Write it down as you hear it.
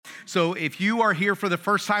So if you are here for the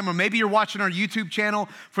first time, or maybe you're watching our YouTube channel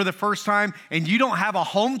for the first time and you don't have a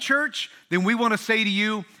home church, then we want to say to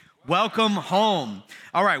you, welcome home.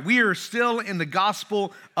 All right, we are still in the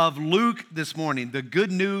Gospel of Luke this morning, the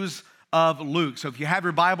good news of Luke. So if you have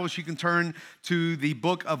your Bibles, you can turn to the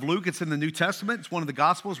book of Luke. It's in the New Testament. It's one of the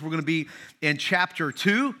Gospels. We're going to be in chapter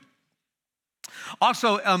 2.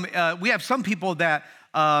 Also, we have some people that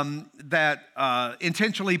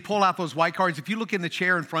intentionally pull out those white cards. If you look in the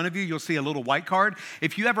chair in front of you, you'll see a little white card.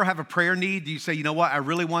 If you ever have a prayer need, you say, you know what, I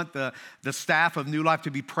really want the staff of New Life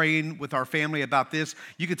to be praying with our family about this.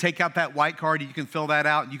 You can take out that white card, and you can fill that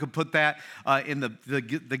out, and you can put that in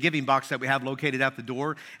the giving box that we have located at the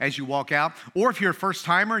door as you walk out. Or if you're a first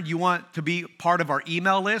timer, you want to be part of our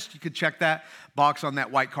email list, you can check that box on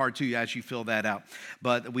that white card too as you fill that out.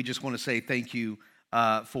 But we just want to say thank you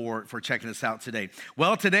for checking us out today.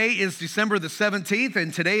 Well, today is December the 17th,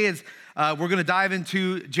 and today is we're going to dive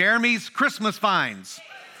into Jeremy's Christmas finds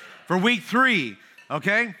for week 3.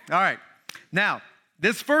 Okay, all right. Now,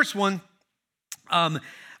 this first one,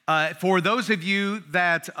 for those of you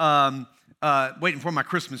that waiting for my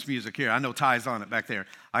Christmas music here. I know Ty's on it back there.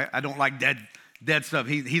 I don't like dead stuff.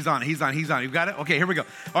 He's on. You got it? Okay, here we go.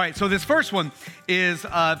 All right. So this first one is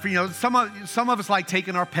for some of us like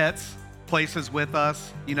taking our pets places with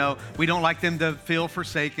us. We don't like them to feel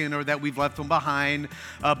forsaken or that we've left them behind.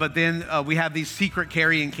 But then we have these secret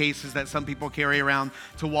carrying cases that some people carry around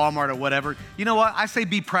to Walmart or whatever. You know what? I say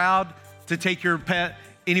be proud to take your pet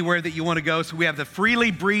anywhere that you want to go. So we have the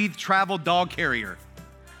Freely Breathe Travel Dog Carrier.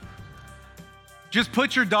 Just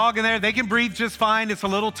put your dog in there. They can breathe just fine. It's a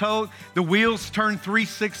little tote. The wheels turn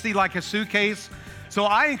 360 like a suitcase. So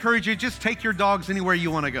I encourage you, just take your dogs anywhere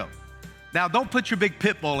you want to go. Now, don't put your big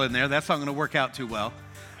pit bull in there. That's not going to work out too well.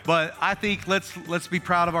 But I think let's be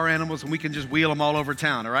proud of our animals, and we can just wheel them all over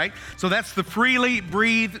town, all right? So that's the Freely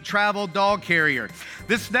Breathe Travel Dog Carrier.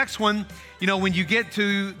 This next one, when you get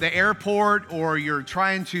to the airport or you're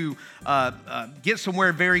trying to get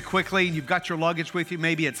somewhere very quickly and you've got your luggage with you,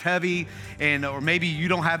 maybe it's heavy or maybe you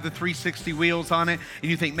don't have the 360 wheels on it, and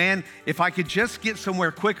you think, man, if I could just get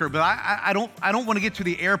somewhere quicker, but I don't want to get to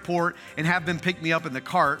the airport and have them pick me up in the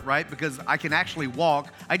cart, right? Because I can actually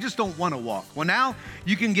walk. I just don't want to walk. Well, now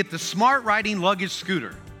you can get the Smart Riding Luggage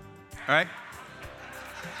Scooter, all right?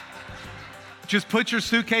 Just put your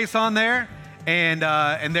suitcase on there, and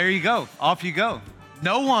there you go. Off you go.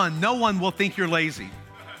 No one will think you're lazy.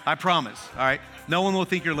 I promise, all right? No one will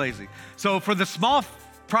think you're lazy. So for the small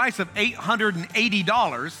price of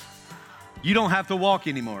 $880, you don't have to walk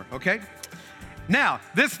anymore, okay? Now,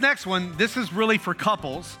 this next one, this is really for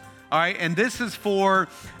couples, all right? And this is for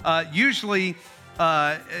usually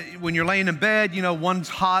when you're laying in bed, one's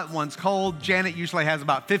hot, one's cold. Janet usually has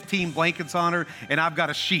about 15 blankets on her, and I've got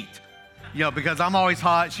a sheet. Because I'm always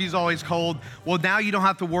hot, she's always cold. Well, now you don't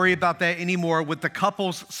have to worry about that anymore with the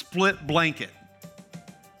couple's split blanket,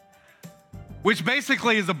 which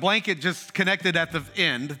basically is a blanket just connected at the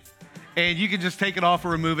end, and you can just take it off or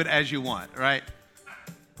remove it as you want, right?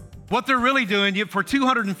 What they're really doing, for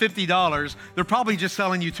 $250, they're probably just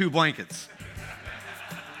selling you 2 blankets.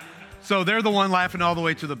 So they're the one laughing all the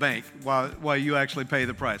way to the bank while you actually pay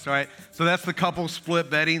the price, all right? So that's the couple split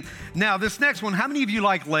bedding. Now, this next one, how many of you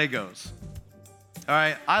like Legos? All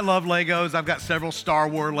right, I love Legos. I've got several Star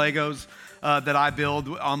Wars Legos that I build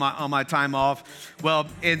on my time off. Well,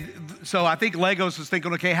 and so I think Legos is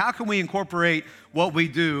thinking, okay, how can we incorporate what we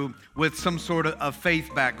do with some sort of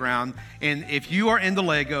faith background? And if you are into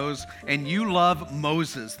Legos and you love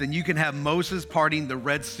Moses, then you can have Moses parting the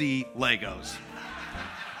Red Sea Legos.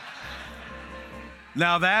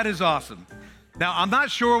 Now that is awesome. Now I'm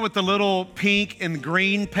not sure what the little pink and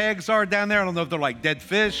green pegs are down there. I don't know if they're like dead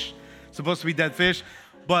fish, supposed to be dead fish,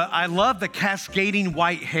 but I love the cascading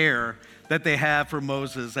white hair that they have for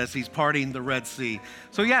Moses as he's parting the Red Sea.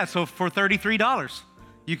 So yeah, so for $33,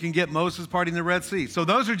 you can get Moses parting the Red Sea. So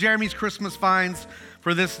those are Jeremy's Christmas finds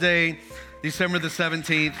for this day, December the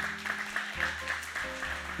 17th.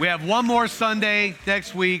 We have one more Sunday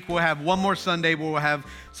next week. We'll have one more Sunday where we'll have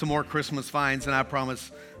some more Christmas finds, and I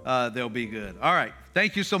promise they'll be good. All right.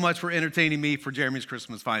 Thank you so much for entertaining me for Jeremy's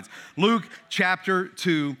Christmas finds. Luke chapter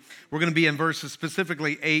 2. We're going to be in verses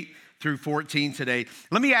specifically 8 through 14 today.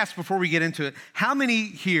 Let me ask before we get into it, how many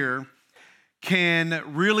here can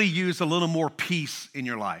really use a little more peace in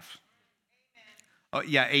your life? Oh,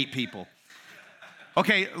 yeah, 8 people.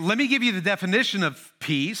 Okay, let me give you the definition of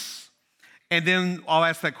peace, and then I'll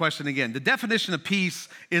ask that question again. The definition of peace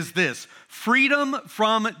is this: freedom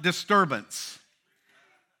from disturbance.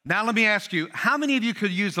 Now let me ask you, how many of you could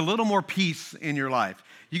use a little more peace in your life?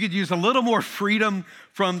 You could use a little more freedom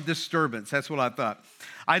from disturbance. That's what I thought.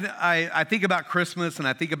 I think about Christmas and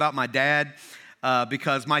I think about my dad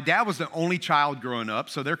because my dad was the only child growing up,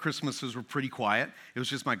 so their Christmases were pretty quiet. It was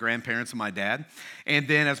just my grandparents and my dad. And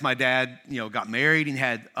then as my dad, got married and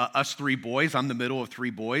had us three boys, I'm the middle of three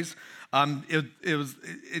boys. It was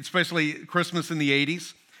especially Christmas in the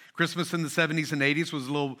 80s. Christmas in the 70s and 80s was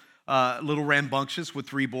a little rambunctious with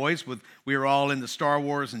three boys. We were all into Star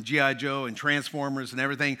Wars and G.I. Joe and Transformers and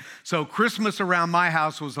everything. So Christmas around my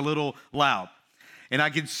house was a little loud. And I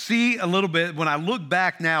can see a little bit, when I look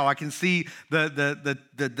back now, I can see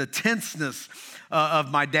the tenseness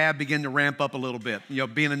of my dad begin to ramp up a little bit.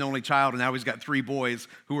 Being an only child, and now he's got three boys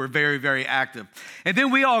who are very, very active. And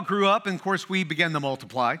then we all grew up, and of course we began to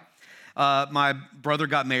multiply. My brother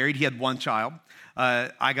got married, he had one child.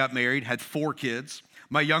 I got married, had 4 kids.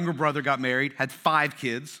 My younger brother got married, had 5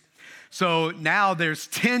 kids. So now there's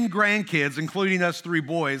 10 grandkids, including us 3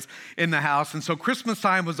 boys in the house. And so Christmas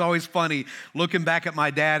time was always funny, looking back at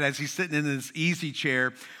my dad as he's sitting in his easy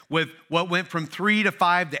chair with what went from 3 to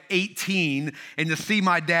 5 to 18, and to see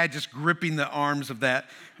my dad just gripping the arms of that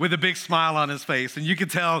with a big smile on his face. And you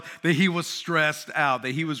could tell that he was stressed out,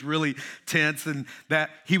 that he was really tense, and that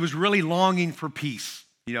he was really longing for peace,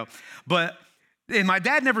 And my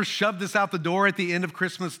dad never shoved us out the door at the end of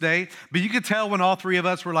Christmas Day, but you could tell when all 3 of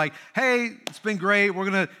us were like, "Hey, it's been great. We're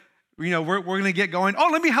gonna get going. Oh,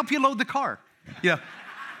 let me help you load the car. Yeah,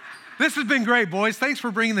 this has been great, boys. Thanks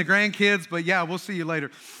for bringing the grandkids. But yeah, we'll see you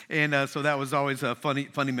later." And so that was always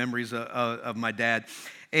funny memories of my dad.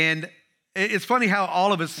 And it's funny how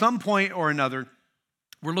all of us, some point or another,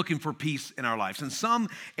 we're looking for peace in our lives. In some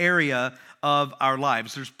area of our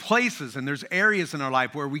lives, there's places and there's areas in our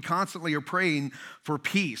life where we constantly are praying for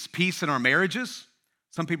peace. Peace in our marriages.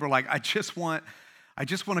 Some people are like, I just want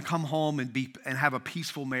to come home and have a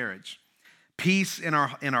peaceful marriage. Peace in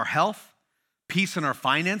our health, peace in our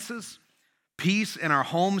finances, peace in our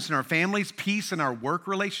homes and our families, peace in our work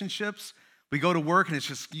relationships. We go to work and it's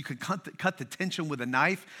just, you could cut the tension with a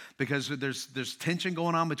knife because there's tension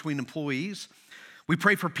going on between employees. We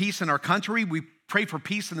pray for peace in our country. We pray for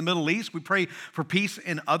peace in the Middle East. We pray for peace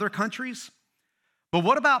in other countries. But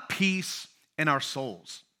what about peace in our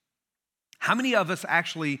souls? How many of us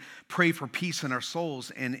actually pray for peace in our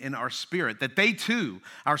souls and in our spirit, that they too,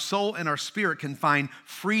 our soul and our spirit, can find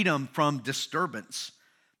freedom from disturbance?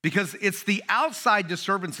 Because it's the outside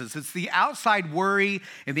disturbances, it's the outside worry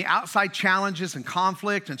and the outside challenges and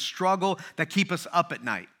conflict and struggle that keep us up at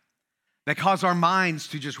night, that cause our minds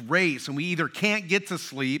to just race, and we either can't get to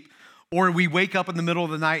sleep or we wake up in the middle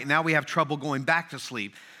of the night and now we have trouble going back to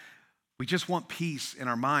sleep. We just want peace in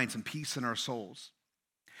our minds and peace in our souls.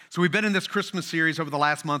 So we've been in this Christmas series over the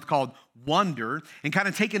last month called Wonder, and kind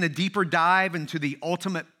of taking a deeper dive into the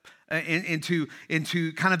ultimate, into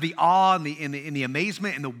kind of the awe and the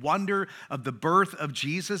amazement and the wonder of the birth of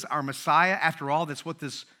Jesus, our Messiah. After all, that's what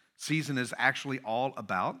this season is actually all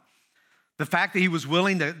about. The fact that he was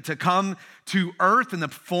willing to come to earth in the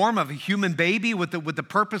form of a human baby with the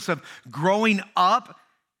purpose of growing up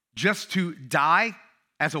just to die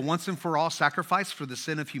as a once and for all sacrifice for the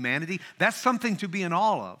sin of humanity, that's something to be in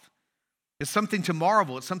awe of. It's something to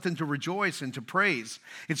marvel. It's something to rejoice and to praise.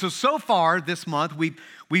 And so far this month, we've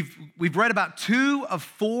read about 2 of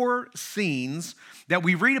 4 scenes that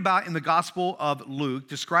we read about in the Gospel of Luke,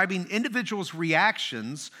 describing individuals'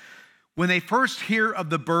 reactions when they first hear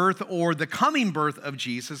of the birth or the coming birth of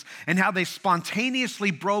Jesus, and how they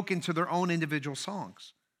spontaneously broke into their own individual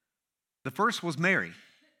songs. The first was Mary.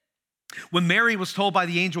 When Mary was told by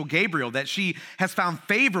the angel Gabriel that she has found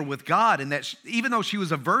favor with God, and that even though she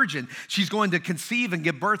was a virgin, she's going to conceive and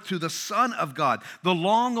give birth to the Son of God, the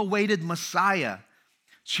long-awaited Messiah,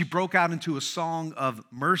 she broke out into a song of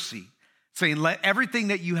mercy, saying, "Let everything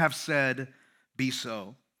that you have said be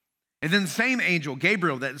so." And then the same angel,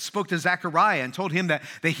 Gabriel, that spoke to Zechariah and told him that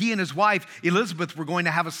he and his wife, Elizabeth, were going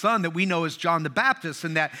to have a son that we know as John the Baptist,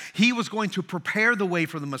 and that he was going to prepare the way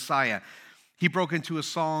for the Messiah. He broke into a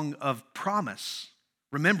song of promise,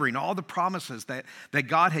 remembering all the promises that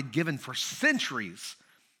God had given for centuries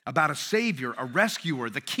about a Savior, a rescuer,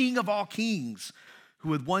 the King of all kings, who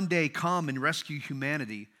would one day come and rescue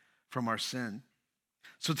humanity from our sin.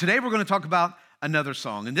 So today we're going to talk about another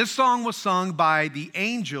song. And this song was sung by the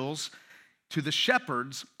angels to the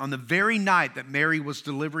shepherds on the very night that Mary was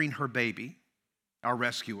delivering her baby, our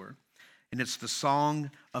rescuer. And it's the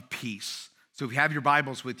song of peace. So if you have your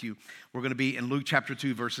Bibles with you, we're going to be in Luke chapter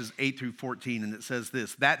 2, verses 8 through 14. And it says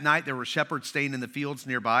this: "That night there were shepherds staying in the fields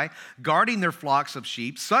nearby, guarding their flocks of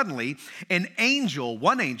sheep. Suddenly,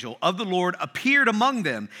 one angel of the Lord appeared among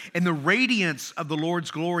them, and the radiance of the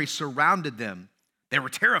Lord's glory surrounded them. They were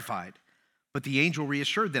terrified. But the angel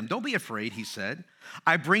reassured them. Don't be afraid, he said.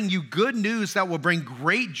 I bring you good news that will bring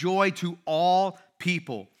great joy to all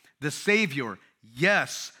people. The Savior,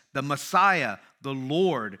 yes, the Messiah, the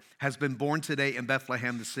Lord, has been born today in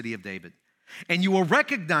Bethlehem, the city of David. And you will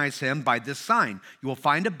recognize him by this sign. You will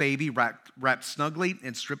find a baby wrapped snugly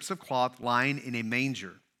in strips of cloth lying in a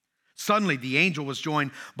manger. Suddenly, the angel was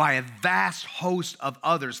joined by a vast host of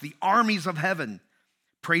others, the armies of heaven,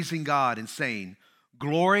 praising God and saying,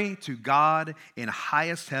 glory to God in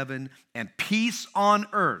highest heaven and peace on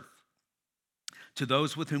earth to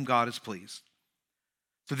those with whom God is pleased.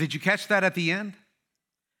 So did you catch that at the end?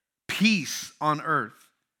 Peace on earth.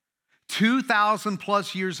 2,000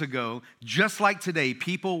 plus years ago, just like today,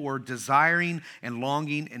 people were desiring and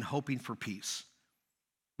longing and hoping for peace.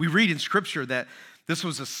 We read in Scripture that this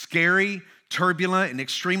was a scary, turbulent, and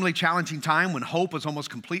extremely challenging time when hope was almost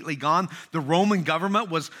completely gone. The Roman government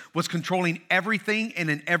was controlling everything and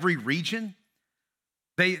in every region.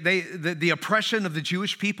 The oppression of the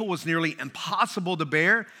Jewish people was nearly impossible to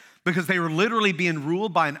bear because they were literally being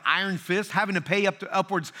ruled by an iron fist, having to pay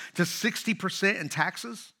upwards to 60% in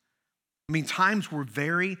taxes. I mean, times were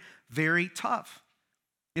very, very tough.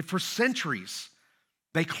 And for centuries,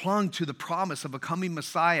 they clung to the promise of a coming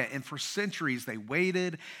Messiah. And for centuries, they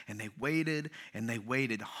waited and they waited and they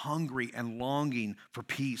waited, hungry and longing for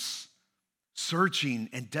peace, searching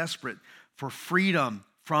and desperate for freedom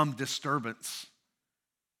from disturbance.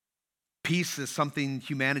 Peace is something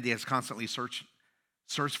humanity has constantly searched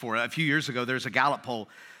for. A few years ago, there's a Gallup poll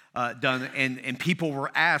done, and people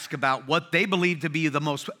were asked about what they believe to be the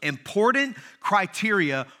most important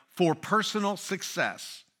criteria for personal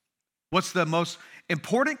success. What's the most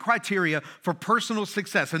important criteria for personal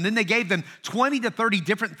success? And then they gave them 20 to 30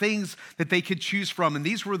 different things that they could choose from, and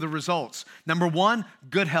these were the results. Number one,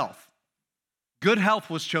 good health. Good health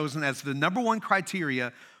was chosen as the number one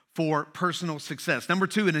criteria for personal success. Number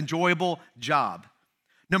two, an enjoyable job.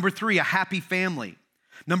 Number three, a happy family.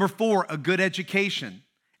 Number four, a good education.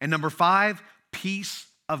 And number five, peace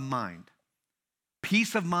of mind.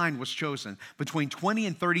 Peace of mind was chosen between 20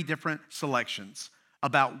 and 30 different selections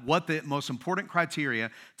about what the most important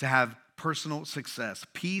criteria to have personal success.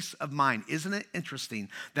 Peace of mind. Isn't it interesting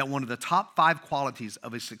that one of the top 5 qualities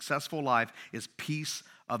of a successful life is peace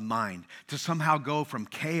of mind? To somehow go from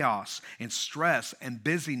chaos and stress and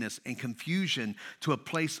busyness and confusion to a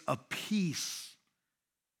place of peace.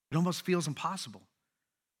 It almost feels impossible.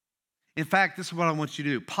 In fact, this is what I want you to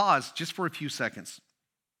do. Pause just for a few seconds.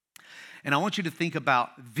 And I want you to think about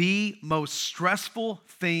the most stressful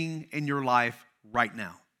thing in your life right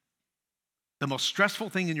now. The most stressful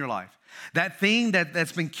thing in your life. That thing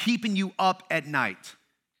that's been keeping you up at night.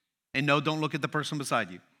 And no, don't look at the person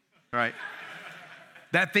beside you, all right?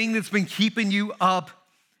 That thing that's been keeping you up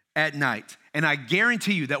at night. And I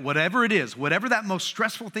guarantee you that whatever it is, whatever that most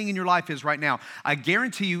stressful thing in your life is right now, I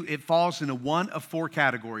guarantee you it falls into one of 4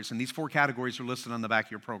 categories. And these 4 categories are listed on the back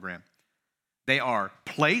of your program. They are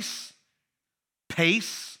place,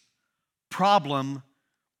 pace, problem,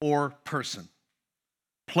 or person.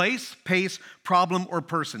 Place, pace, problem, or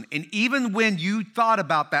person. And even when you thought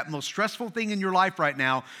about that most stressful thing in your life right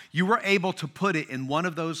now, you were able to put it in one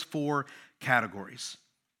of those 4 categories.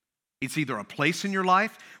 It's either a place in your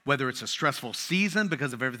life, whether it's a stressful season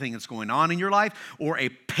because of everything that's going on in your life, or a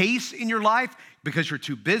pace in your life because you're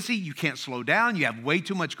too busy, you can't slow down, you have way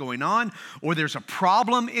too much going on, or there's a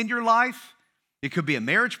problem in your life. It could be a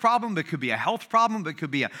marriage problem, it could be a health problem, it could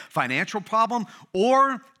be a financial problem,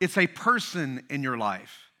 or it's a person in your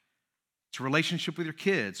life. It's a relationship with your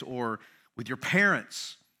kids, or with your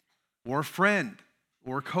parents, or a friend,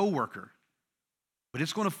 or a coworker. But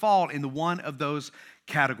it's going to fall into one of those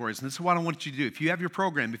categories. And this is what I want you to do. If you have your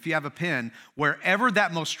program, if you have a pen, wherever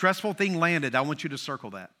that most stressful thing landed, I want you to circle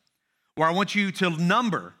that. Or I want you to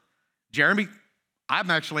number. Jeremy, I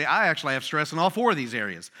actually have stress in all 4 of these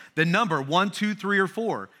areas. The number 1, 2, 3, or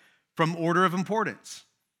 4 from order of importance.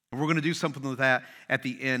 And we're going to do something with that at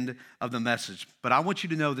the end of the message. But I want you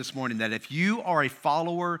to know this morning that if you are a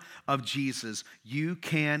follower of Jesus, you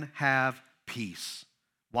can have peace.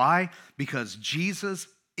 Why? Because Jesus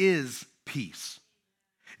is peace.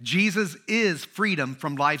 Jesus is freedom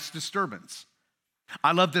from life's disturbance.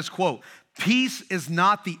 I love this quote. Peace is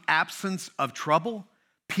not the absence of trouble.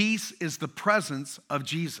 Peace is the presence of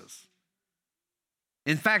Jesus.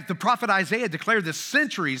 In fact, the prophet Isaiah declared this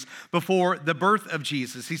centuries before the birth of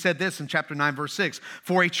Jesus. He said this in chapter 9, verse 6,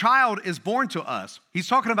 for a child is born to us. He's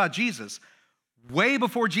talking about Jesus. Way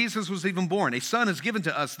before Jesus was even born, a son is given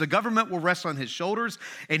to us. The government will rest on his shoulders,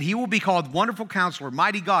 and he will be called Wonderful Counselor,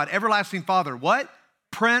 Mighty God, Everlasting Father. What?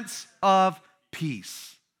 Prince of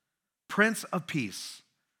Peace. Prince of Peace.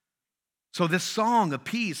 So this song of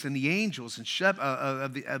peace and the angels and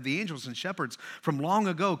of the angels and shepherds from long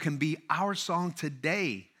ago can be our song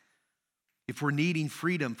today if we're needing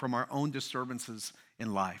freedom from our own disturbances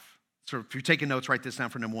in life. So if you're taking notes, write this down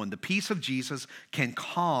for number one. The peace of Jesus can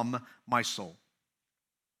calm my soul.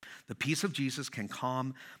 The peace of Jesus can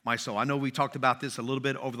calm my soul. I know we talked about this a little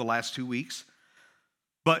bit over the last 2 weeks,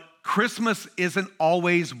 but Christmas isn't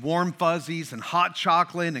always warm fuzzies and hot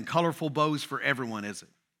chocolate and colorful bows for everyone, is it?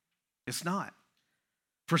 It's not.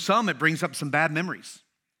 For some, it brings up some bad memories.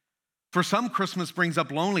 For some, Christmas brings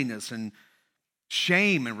up loneliness and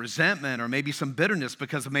shame and resentment, or maybe some bitterness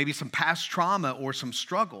because of maybe some past trauma or some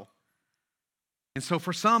struggle. And so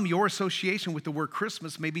for some, your association with the word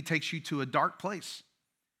Christmas maybe takes you to a dark place.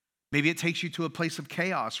 Maybe it takes you to a place of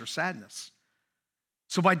chaos or sadness.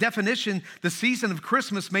 So by definition, the season of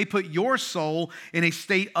Christmas may put your soul in a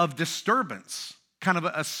state of disturbance, kind of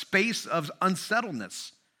a space of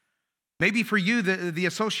unsettledness. Maybe for you, the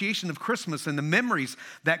association of Christmas and the memories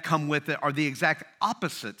that come with it are the exact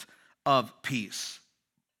opposite of peace.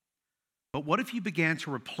 But what if you began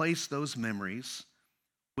to replace those memories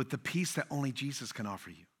with the peace that only Jesus can offer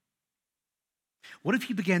you? What if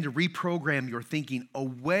you began to reprogram your thinking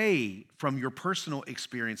away from your personal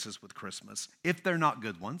experiences with Christmas, if they're not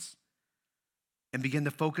good ones, and begin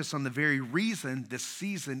to focus on the very reason this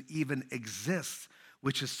season even exists,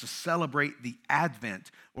 which is to celebrate the advent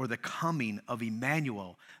or the coming of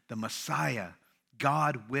Emmanuel, the Messiah,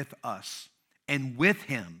 God with us. And with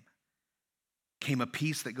him came a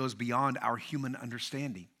peace that goes beyond our human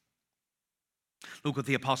understanding. Look what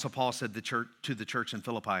the Apostle Paul said to the church in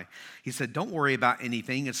Philippi. He said, don't worry about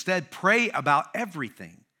anything. Instead, pray about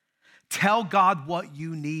everything. Tell God what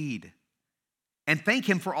you need and thank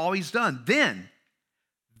him for all he's done.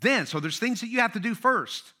 Then, so there's things that you have to do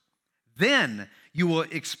first. Then you will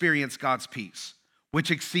experience God's peace, which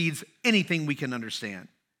exceeds anything we can understand.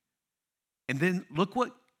 And then look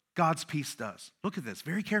what God's peace does. Look at this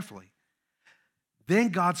very carefully. Then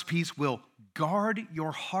God's peace will guard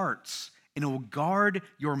your hearts and it will guard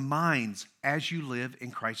your minds as you live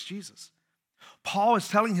in Christ Jesus. Paul is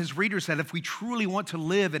telling his readers that if we truly want to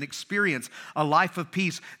live and experience a life of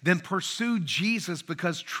peace, then pursue Jesus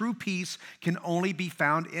because true peace can only be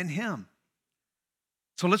found in him.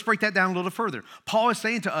 So let's break that down a little further. Paul is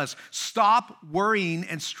saying to us, stop worrying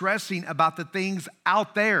and stressing about the things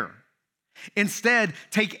out there. Instead,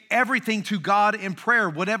 take everything to God in prayer,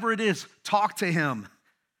 whatever it is, talk to him.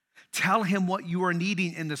 Tell him what you are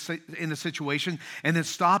needing in the situation, and then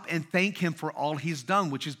stop and thank him for all he's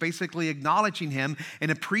done, which is basically acknowledging him and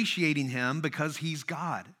appreciating him because he's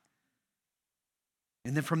God.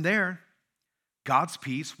 And then from there, God's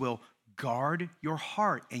peace will guard your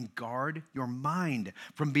heart and guard your mind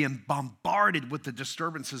from being bombarded with the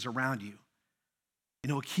disturbances around you.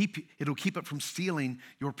 And it'll keep it from stealing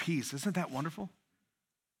your peace. Isn't that wonderful?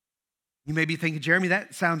 You may be thinking, Jeremy,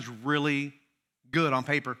 that sounds really good on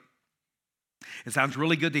paper. It sounds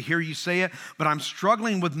really good to hear you say it, but I'm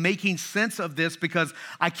struggling with making sense of this because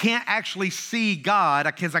I can't actually see God,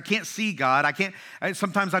 because I can't see God.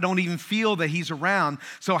 Sometimes I don't even feel that he's around.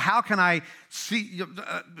 So how can I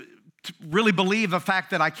really believe the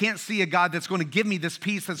fact that I can't see a God that's going to give me this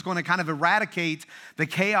peace that's going to kind of eradicate the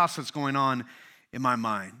chaos that's going on in my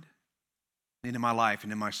mind and in my life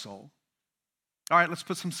and in my soul? All right, let's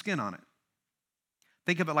put some skin on it.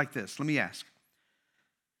 Think of it like this. Let me ask.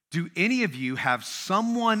 Do any of you have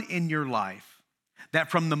someone in your life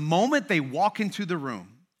that from the moment they walk into the room,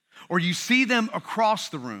 or you see them across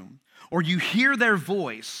the room, or you hear their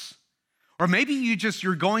voice, or maybe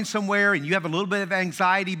you're going somewhere and you have a little bit of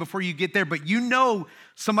anxiety before you get there, but you know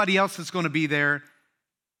somebody else that's going to be there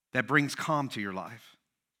that brings calm to your life,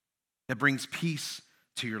 that brings peace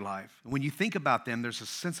to your life. And when you think about them, there's a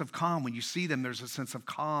sense of calm. When you see them, there's a sense of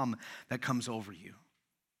calm that comes over you.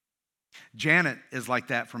 Janet is like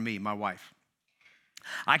that for me, my wife.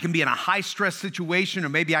 I can be in a high-stress situation, or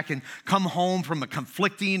maybe I can come home from a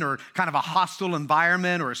conflicting or kind of a hostile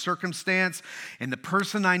environment or a circumstance, and the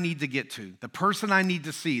person I need to get to, the person I need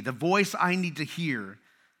to see, the voice I need to hear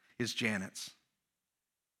is Janet's.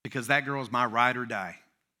 Because that girl is my ride or die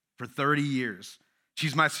for 30 years.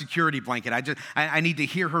 She's my security blanket. I need to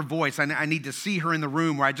hear her voice. I need to see her in the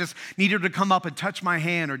room, or I just need her to come up and touch my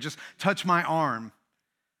hand or just touch my arm.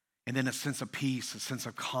 And then a sense of peace, a sense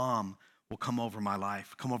of calm will come over my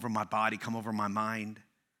life, come over my body, come over my mind.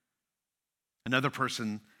 Another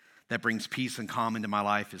person that brings peace and calm into my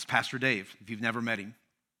life is Pastor Dave, if you've never met him,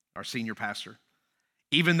 our senior pastor.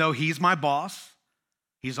 Even though he's my boss,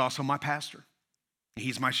 he's also my pastor.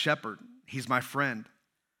 He's my shepherd. He's my friend.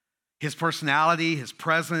 His personality, his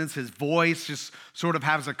presence, his voice just sort of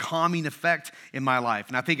has a calming effect in my life.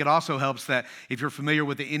 And I think it also helps that if you're familiar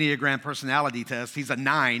with the Enneagram personality test, he's a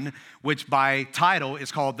 9, which by title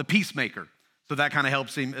is called the peacemaker. So that kind of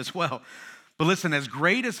helps him as well. But listen, as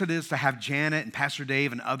great as it is to have Janet and Pastor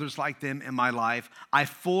Dave and others like them in my life, I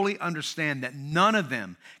fully understand that none of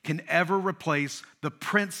them can ever replace the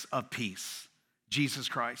Prince of Peace, Jesus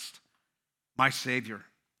Christ, my Savior,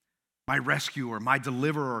 my rescuer, my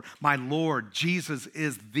deliverer, my Lord. Jesus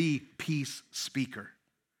is the peace speaker.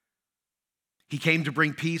 He came to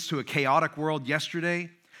bring peace to a chaotic world yesterday,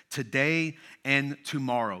 today, and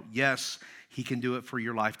tomorrow. Yes, he can do it for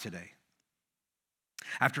your life today.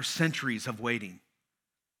 After centuries of waiting,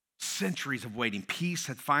 peace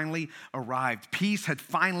had finally arrived. Peace had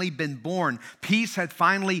finally been born. Peace had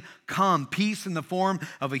finally come. Peace in the form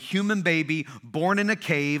of a human baby born in a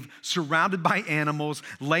cave, surrounded by animals,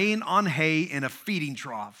 laying on hay in a feeding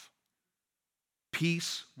trough.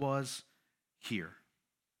 Peace was here.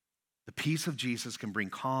 The peace of Jesus can bring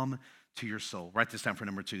calm to your soul. Write this down for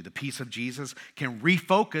number 2. The peace of Jesus can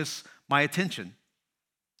refocus my attention.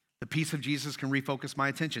 The peace of Jesus can refocus my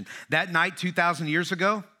attention. That night 2,000 years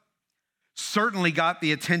ago certainly got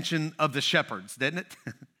the attention of the shepherds, didn't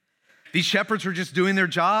it? These shepherds were just doing their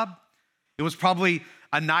job. It was probably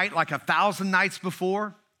a night like 1,000 nights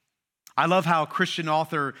before. I love how Christian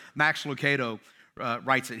author Max Lucado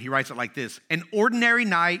writes it. He writes it like this: an ordinary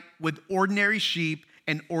night with ordinary sheep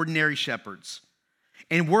and ordinary shepherds.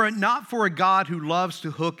 And were it not for a God who loves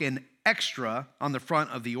to hook an extra on the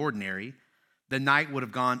front of the ordinary, the night would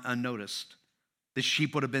have gone unnoticed. The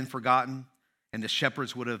sheep would have been forgotten, and the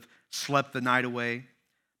shepherds would have slept the night away.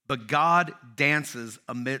 But God dances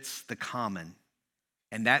amidst the common.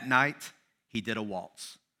 And that night, he did a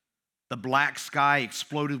waltz. The black sky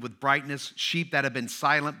exploded with brightness. Sheep that had been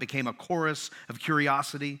silent became a chorus of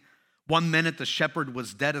curiosity. One minute, the shepherd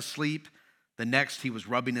was dead asleep. The next, he was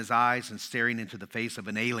rubbing his eyes and staring into the face of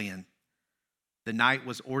an alien. The night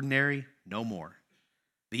was ordinary, no more.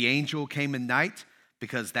 The angel came in night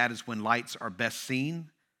because that is when lights are best seen,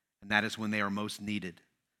 and that is when they are most needed.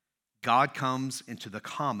 God comes into the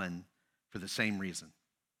common for the same reason.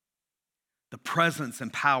 The presence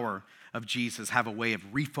and power of Jesus have a way of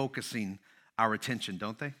refocusing our attention,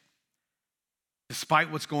 don't they? Despite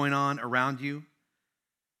what's going on around you,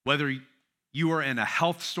 whether you are in a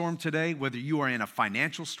health storm today, whether you are in a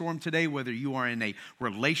financial storm today, whether you are in a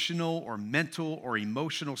relational or mental or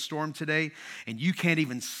emotional storm today, and you can't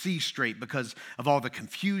even see straight because of all the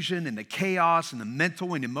confusion and the chaos and the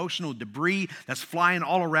mental and emotional debris that's flying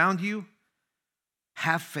all around you,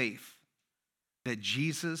 have faith that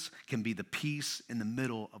Jesus can be the peace in the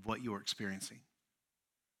middle of what you are experiencing.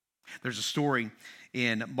 There's a story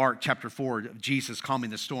in Mark chapter 4 of Jesus calming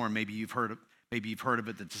the storm. Maybe you've heard of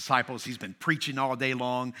it. The disciples, he's been preaching all day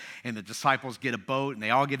long, and the disciples get a boat, and they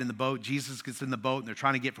all get in the boat. Jesus gets in the boat, and they're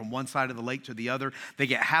trying to get from one side of the lake to the other. They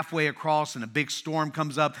get halfway across, and a big storm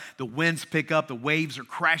comes up. The winds pick up. The waves are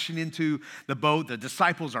crashing into the boat. The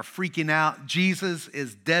disciples are freaking out. Jesus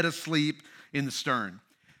is dead asleep in the stern.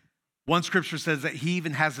 One scripture says that he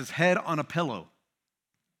even has his head on a pillow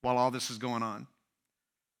while all this is going on.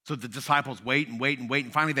 So the disciples wait.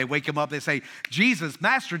 And finally they wake him up. They say, Jesus,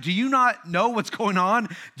 Master, do you not know what's going on?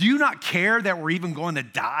 Do you not care that we're even going to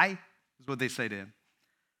die? Is what they say to him.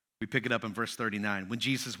 We pick it up in verse 39. When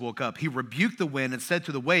Jesus woke up, he rebuked the wind and said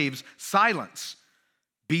to the waves, silence,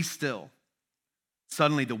 be still.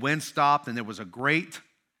 Suddenly the wind stopped and there was a great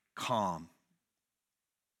calm.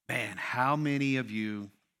 Man, how many of you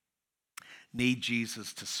need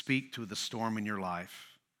Jesus to speak to the storm in your life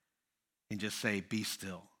and just say, be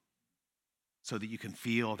still, so that you can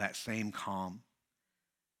feel that same calm?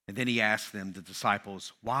 And then he asked them, the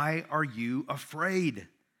disciples, why are you afraid?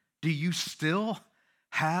 Do you still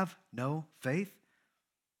have no faith?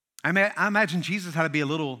 I imagine Jesus had to be a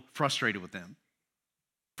little frustrated with them.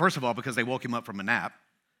 First of all, because they woke him up from a nap.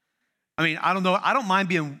 I mean, I don't know. I don't mind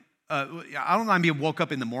being woke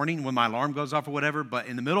up in the morning when my alarm goes off or whatever, but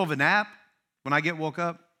in the middle of a nap, when I get woke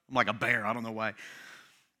up, I'm like a bear. I don't know why.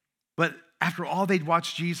 But after all they'd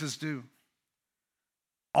watched Jesus do,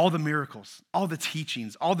 all the miracles, all the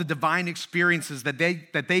teachings, all the divine experiences that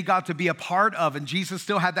they got to be a part of, and Jesus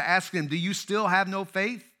still had to ask them, do you still have no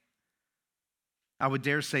faith? I would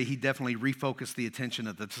dare say he definitely refocused the attention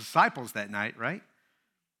of the disciples that night, right?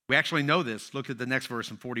 We actually know this. Look at the next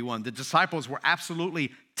verse in 41. The disciples were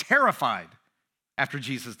absolutely terrified after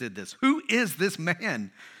Jesus did this. Who is this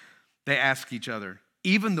man? They ask each other.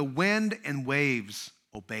 Even the wind and waves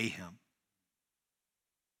obey him.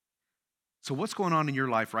 So what's going on in your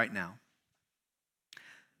life right now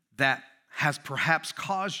that has perhaps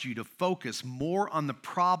caused you to focus more on the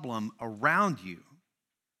problem around you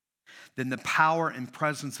than the power and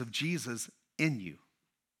presence of Jesus in you.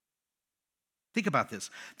 Think about this.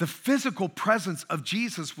 The physical presence of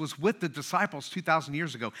Jesus was with the disciples 2,000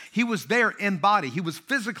 years ago. He was there in body. He was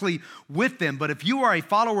physically with them. But if you are a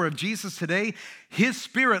follower of Jesus today, his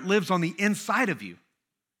spirit lives on the inside of you.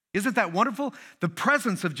 Isn't that wonderful? The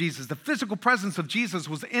presence of Jesus, the physical presence of Jesus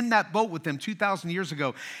was in that boat with them 2,000 years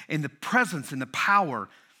ago. And the presence and the power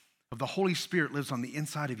of the Holy Spirit lives on the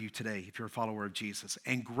inside of you today if you're a follower of Jesus.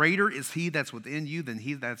 And greater is he that's within you than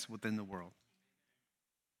he that's within the world.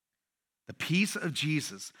 The peace of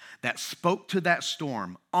Jesus that spoke to that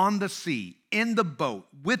storm on the sea, in the boat,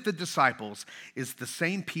 with the disciples, is the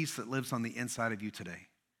same peace that lives on the inside of you today.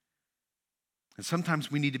 And sometimes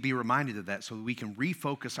we need to be reminded of that so that we can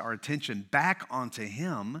refocus our attention back onto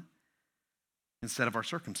him instead of our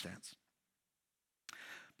circumstance.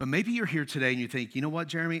 But maybe you're here today and you think, you know what,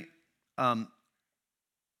 Jeremy?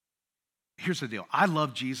 Here's the deal. I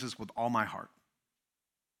love Jesus with all my heart.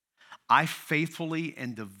 I faithfully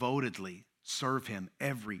and devotedly serve him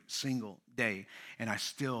every single day, and I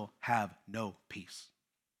still have no peace.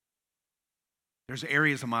 There's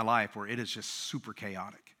areas of my life where it is just super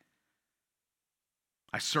chaotic.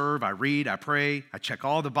 I serve, I read, I pray, I check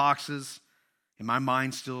all the boxes, and my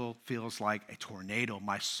mind still feels like a tornado.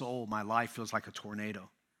 My soul, my life feels like a tornado.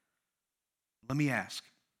 Let me ask,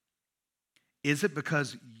 is it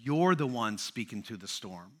because you're the one speaking to the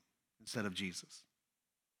storm instead of Jesus?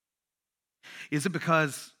 Is it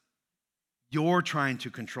because you're trying to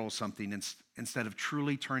control something instead of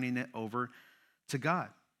truly turning it over to God?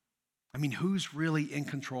 I mean, who's really in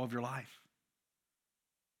control of your life?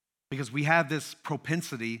 Because we have this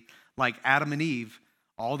propensity, like Adam and Eve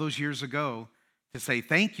all those years ago, to say,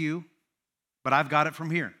 thank you, but I've got it from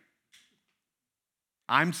here.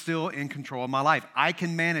 I'm still in control of my life. I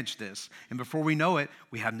can manage this. And before we know it,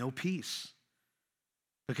 we have no peace.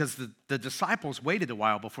 Because the disciples waited a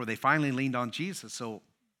while before they finally leaned on Jesus. So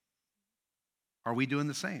are we doing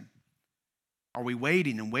the same? Are we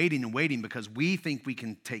waiting and waiting and waiting because we think we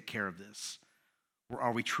can take care of this? Or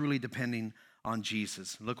are we truly depending on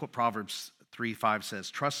Jesus? Look what Proverbs 3:5 says.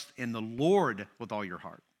 Trust in the Lord with all your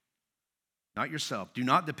heart, not yourself. Do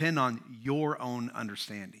not depend on your own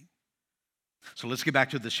understanding. So let's get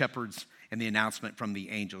back to the shepherds and the announcement from the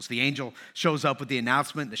angels. The angel shows up with the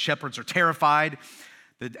announcement. The shepherds are terrified.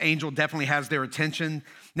 The angel definitely has their attention.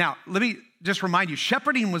 Now, let me just remind you,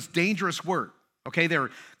 shepherding was dangerous work. Okay, they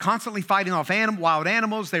were constantly fighting off wild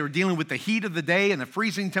animals. They were dealing with the heat of the day and the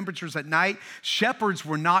freezing temperatures at night. Shepherds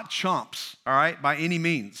were not chumps, all right, by any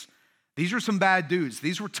means. These are some bad dudes.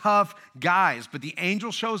 These were tough guys, but the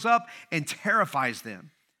angel shows up and terrifies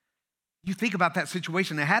them. You think about that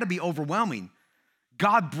situation, it had to be overwhelming.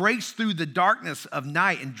 God breaks through the darkness of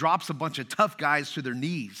night and drops a bunch of tough guys to their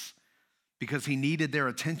knees because he needed their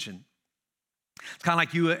attention. It's kind of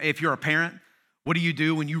like you, if you're a parent, what do you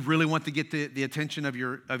do when you really want to get the attention of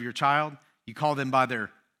your child? You call them by their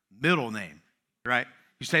middle name, right?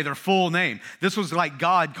 You say their full name. This was like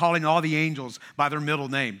God calling all the angels by their middle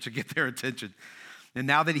name to get their attention. And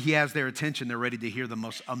now that he has their attention, they're ready to hear the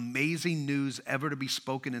most amazing news ever to be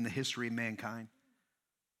spoken in the history of mankind.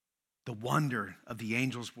 The wonder of the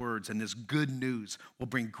angels' words and this good news will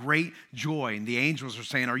bring great joy. And the angels are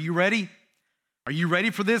saying, are you ready? Are you ready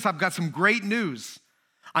for this? I've got some great news.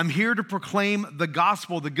 I'm here to proclaim the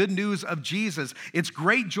gospel, the good news of Jesus. It's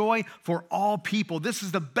great joy for all people. This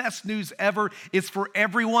is the best news ever. It's for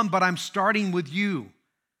everyone, but I'm starting with you,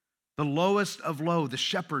 the lowest of low, the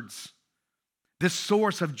shepherds. This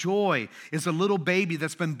source of joy is a little baby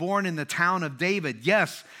that's been born in the town of David.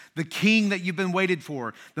 Yes, the king that you've been waiting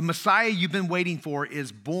for, the Messiah you've been waiting for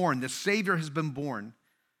is born. The Savior has been born.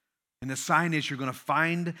 And the sign is you're going to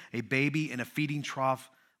find a baby in a feeding trough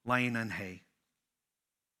lying on hay.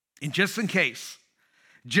 And just in case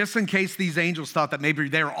these angels thought that maybe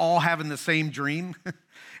they were all having the same dream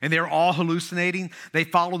and they were all hallucinating, they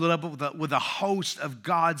followed it up with a host of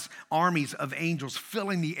God's armies of angels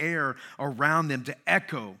filling the air around them to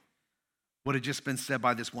echo what had just been said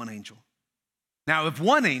by this one angel. Now, if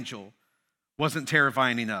one angel wasn't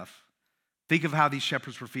terrifying enough, think of how these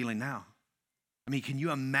shepherds were feeling now. I mean, can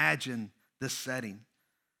you imagine this setting?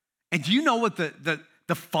 And do you know what the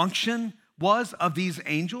function was of these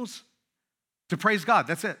angels? To praise God.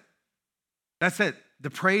 That's it. That's it. To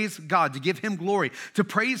praise God, to give him glory, to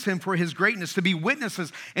praise him for his greatness, to be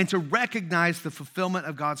witnesses, and to recognize the fulfillment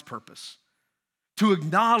of God's purpose, to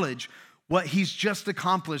acknowledge what he's just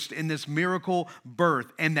accomplished in this miracle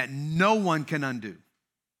birth and that no one can undo.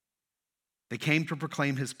 They came to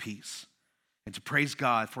proclaim his peace. and to praise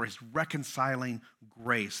God for his reconciling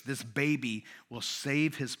grace. This baby will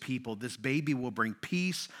save his people. This baby will bring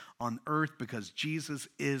peace on earth because Jesus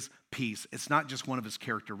is peace. It's not just one of his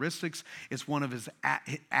characteristics, it's one of his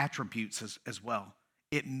attributes as well.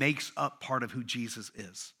 It makes up part of who Jesus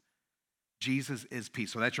is. Jesus is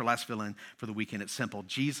peace. So that's your last fill-in for the weekend. It's simple.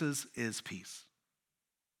 Jesus is peace.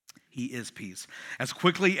 He is peace. As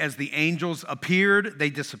quickly as the angels appeared, they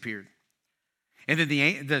disappeared. And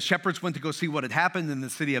then the shepherds went to go see what had happened in the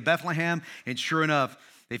city of Bethlehem. And sure enough,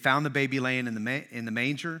 they found the baby laying in the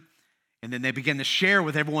manger. And then they began to share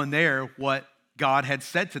with everyone there what God had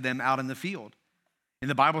said to them out in the field. And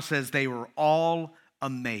the Bible says they were all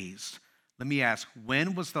amazed. Let me ask,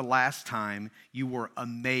 when was the last time you were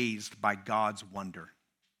amazed by God's wonder?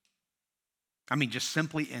 I mean, just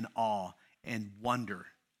simply in awe and wonder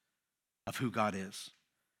of who God is.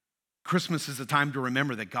 Christmas is a time to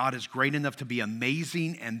remember that God is great enough to be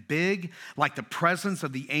amazing and big, like the presence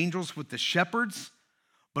of the angels with the shepherds,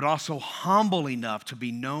 but also humble enough to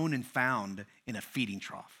be known and found in a feeding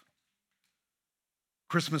trough.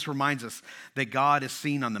 Christmas reminds us that God is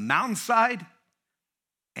seen on the mountainside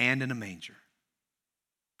and in a manger.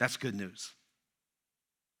 That's good news.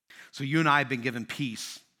 So you and I have been given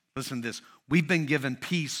peace. Listen to this. We've been given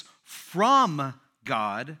peace from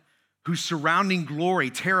God, whose surrounding glory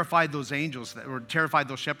terrified those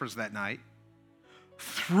shepherds that night,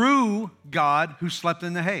 through God who slept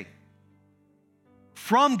in the hay.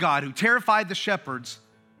 From God who terrified the shepherds,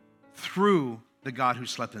 through the God who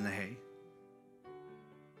slept in the hay.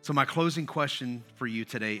 So my closing question for you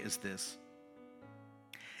today is this.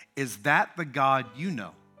 Is that the God you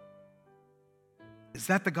know? Is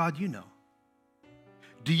that the God you know?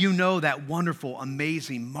 Do you know that wonderful,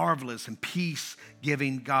 amazing, marvelous, and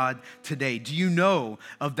peace-giving God today? Do you know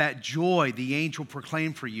of that joy the angel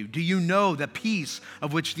proclaimed for you? Do you know the peace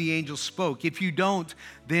of which the angel spoke? If you don't,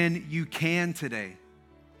 then you can today.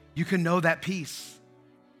 You can know that peace.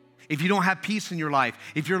 If you don't have peace in your life,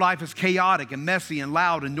 if your life is chaotic and messy and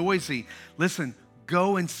loud and noisy, listen,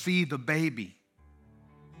 go and see the baby.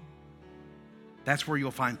 That's where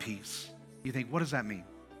you'll find peace. You think, what does that mean?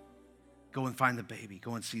 Go and find the baby.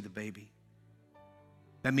 Go and see the baby.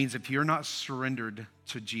 That means if you're not surrendered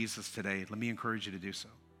to Jesus today, let me encourage you to do so.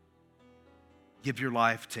 Give your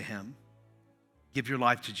life to him. Give your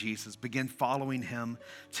life to Jesus. Begin following him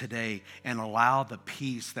today and allow the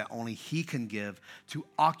peace that only he can give to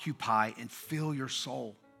occupy and fill your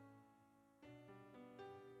soul.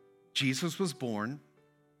 Jesus was born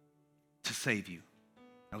to save you.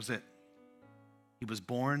 That was it. He was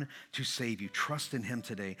born to save you. Trust in him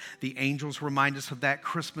today. The angels remind us of that.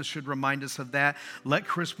 Christmas should remind us of that. Let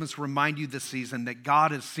Christmas remind you this season that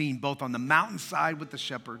God is seen both on the mountainside with the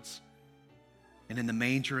shepherds and in the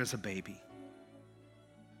manger as a baby.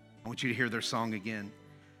 I want you to hear their song again.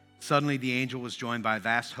 Suddenly the angel was joined by a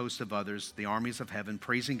vast host of others, the armies of heaven,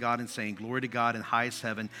 praising God and saying, "Glory to God in highest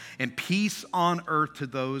heaven, and peace on earth to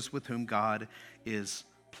those with whom God is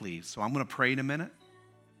pleased." So I'm going to pray in a minute.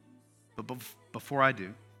 But before I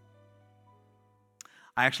do,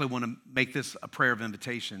 I actually want to make this a prayer of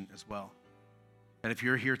invitation as well. That if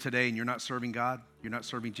you're here today and you're not serving God, you're not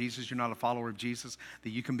serving Jesus, you're not a follower of Jesus, that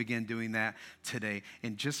you can begin doing that today.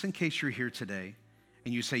 And just in case you're here today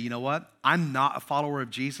and you say, you know what, I'm not a follower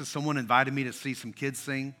of Jesus. Someone invited me to see some kids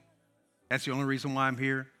sing. That's the only reason why I'm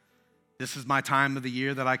here. This is my time of the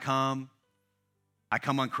year that I come. I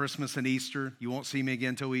come on Christmas and Easter. You won't see me again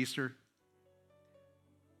until Easter.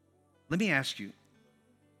 Let me ask you,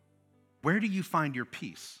 where do you find your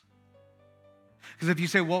peace? Because if you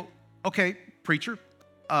say, well, okay, preacher,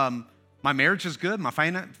 my marriage is good, my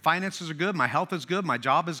finances are good, my health is good, my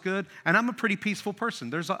job is good, and I'm a pretty peaceful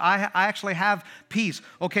person. I actually have peace.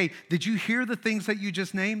 Okay, did you hear the things that you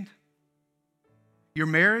just named? Your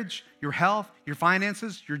marriage, your health, your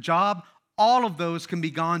finances, your job, all of those can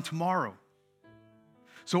be gone tomorrow.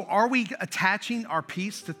 So are we attaching our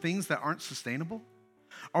peace to things that aren't sustainable?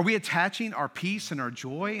 Are we attaching our peace and our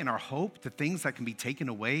joy and our hope to things that can be taken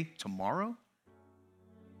away tomorrow?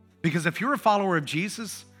 Because if you're a follower of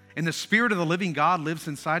Jesus and the Spirit of the living God lives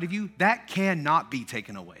inside of you, that cannot be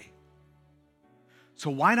taken away.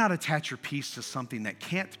 So why not attach your peace to something that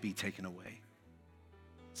can't be taken away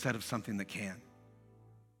instead of something that can?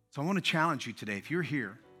 So I want to challenge you today, if you're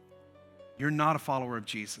here, you're not a follower of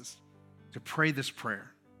Jesus, to pray this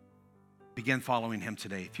prayer. Begin following him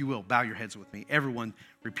today. If you will, bow your heads with me. Everyone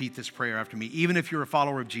repeat this prayer after me. Even if you're a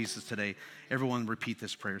follower of Jesus today, everyone repeat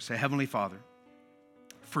this prayer. Say, Heavenly Father,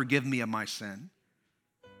 forgive me of my sin.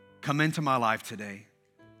 Come into my life today.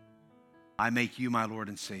 I make you my Lord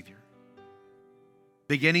and Savior.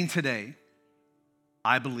 Beginning today,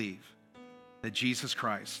 I believe that Jesus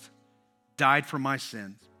Christ died for my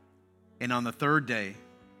sins, and on the third day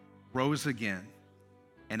rose again,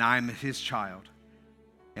 and I'm his child.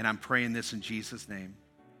 And I'm praying this in Jesus' name.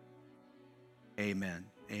 Amen.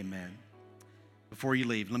 Amen. Before you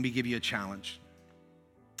leave, let me give you a challenge.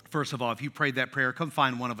 First of all, if you prayed that prayer, come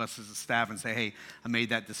find one of us as a staff and say, hey, I made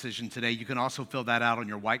that decision today. You can also fill that out on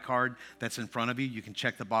your white card that's in front of you. You can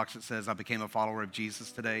check the box that says, I became a follower of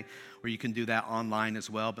Jesus today, or you can do that online as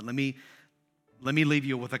well. But let me leave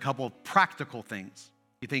you with a couple of practical things.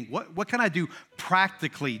 You think, what can I do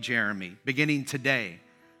practically, Jeremy, beginning today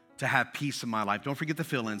to have peace in my life? Don't forget the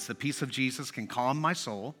fill-ins. The peace of Jesus can calm my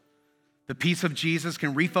soul. The peace of Jesus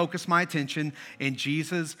can refocus my attention, and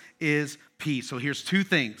Jesus is peace. So here's two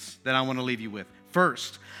things that I want to leave you with.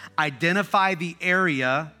 First, identify the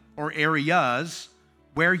area or areas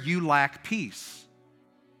where you lack peace.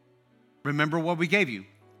 Remember what we gave you: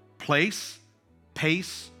 place,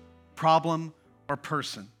 pace, problem, or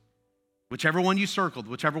person. Whichever one you circled,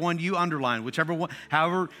 whichever one you underlined, whichever one,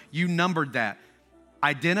 however you numbered that.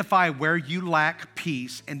 Identify where you lack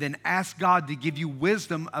peace, and then ask God to give you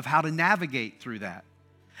wisdom of how to navigate through that.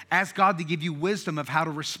 Ask God to give you wisdom of how to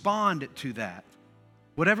respond to that.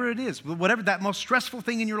 Whatever it is, whatever that most stressful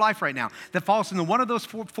thing in your life right now that falls into one of those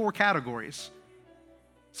four categories,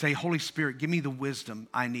 say, Holy Spirit, give me the wisdom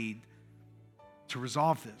I need to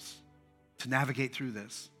resolve this, to navigate through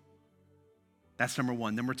this. That's number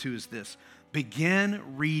one. Number two is this: begin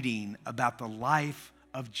reading about the life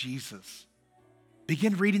of Jesus.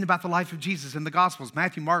 Begin reading about the life of Jesus in the Gospels: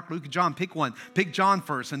 Matthew, Mark, Luke, and John. Pick one. Pick John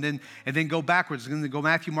first, and then go backwards. And then go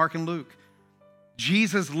Matthew, Mark, and Luke.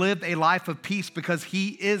 Jesus lived a life of peace because he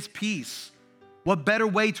is peace. What better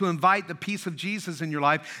way to invite the peace of Jesus in your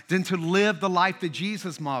life than to live the life that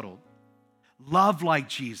Jesus modeled? Love like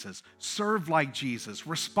Jesus, serve like Jesus,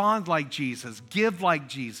 respond like Jesus, give like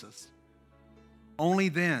Jesus. Only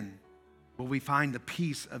then will we find the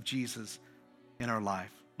peace of Jesus in our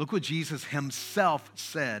life. Look what Jesus himself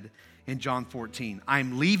said in John 14.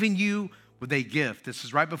 I'm leaving you with a gift. This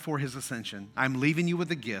is right before his ascension. I'm leaving you with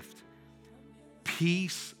a gift: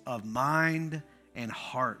 peace of mind and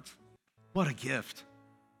heart. What a gift.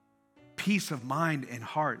 Peace of mind and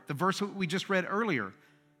heart. The verse we just read earlier.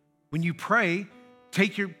 When you pray,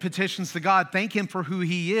 take your petitions to God, thank him for who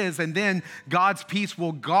he is, and then God's peace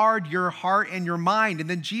will guard your heart and your mind. And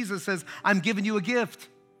then Jesus says, I'm giving you a gift: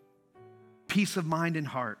 peace of mind and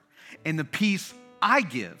heart. And the peace I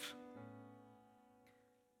give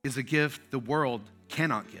is a gift the world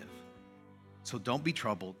cannot give. So don't be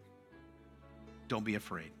troubled. Don't be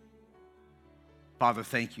afraid. Father,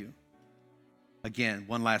 thank you again,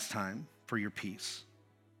 one last time, for your peace.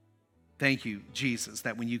 Thank you, Jesus,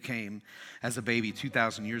 that when you came as a baby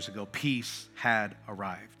 2,000 years ago, peace had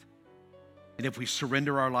arrived. And if we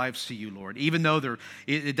surrender our lives to you, Lord, even though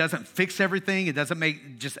it doesn't fix everything, it doesn't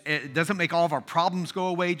make all of our problems go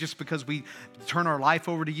away just because we turn our life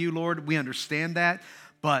over to you, Lord, we understand that.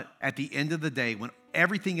 But at the end of the day, when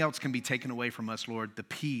everything else can be taken away from us, Lord, the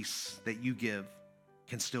peace that you give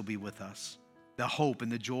can still be with us. The hope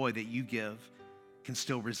and the joy that you give can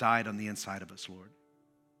still reside on the inside of us, Lord.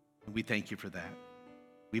 And we thank you for that.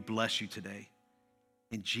 We bless you today.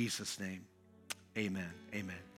 In Jesus' name, amen. Amen.